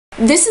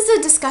This is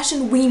a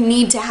discussion we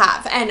need to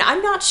have, and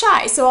I'm not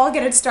shy, so I'll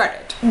get it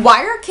started.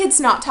 Why are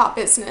kids not taught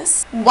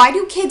business? Why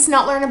do kids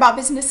not learn about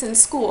business in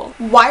school?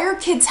 Why are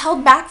kids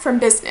held back from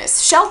business,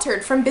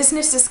 sheltered from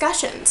business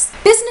discussions?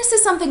 Business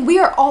is something we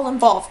are all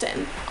involved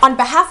in. On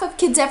behalf of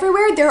kids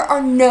everywhere, there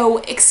are no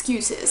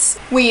excuses.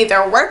 We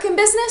either work in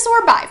business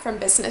or buy from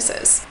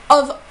businesses.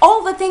 Of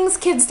all the things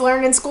kids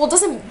learn in school,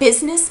 doesn't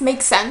business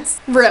make sense?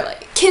 Really.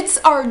 Kids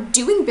are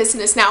doing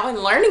business now and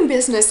learning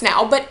business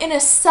now, but in a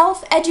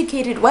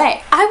self-educated way.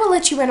 I will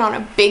let you in on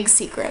a big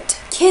secret.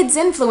 Kids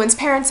influence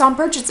parents on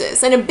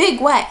purchases in a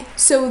big way,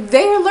 so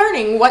they're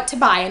learning what to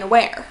buy and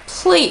where.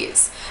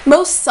 Please.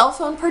 Most cell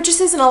phone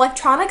purchases and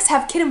electronics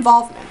have kid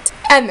involvement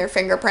and their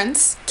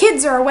fingerprints.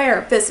 Kids are aware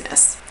of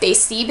business. They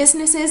see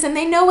businesses and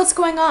they know what's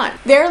going on.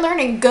 They're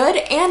learning good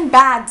and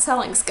bad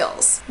selling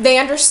skills. They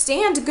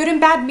understand good and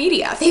bad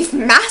media. They've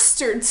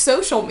mastered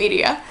social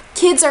media.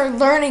 Kids are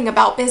learning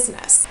about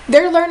business.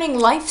 They're learning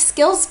life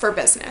skills for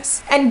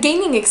business and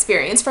gaining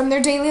experience from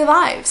their daily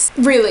lives.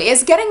 Really,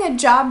 is getting a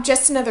job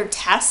just another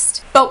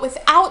test, but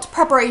without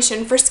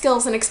preparation for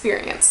skills and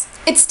experience?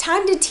 It's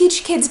time to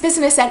teach kids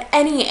business at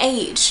any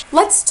age.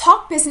 Let's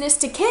talk business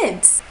to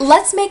kids.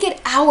 Let's make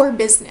it our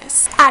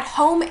business. At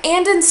home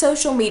and in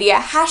social media,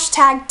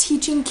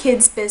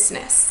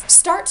 #TeachingKidsBusiness.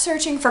 Start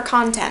searching for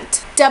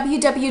content.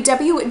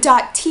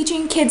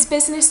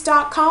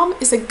 www.teachingkidsbusiness.com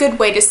is a good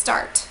way to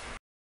start.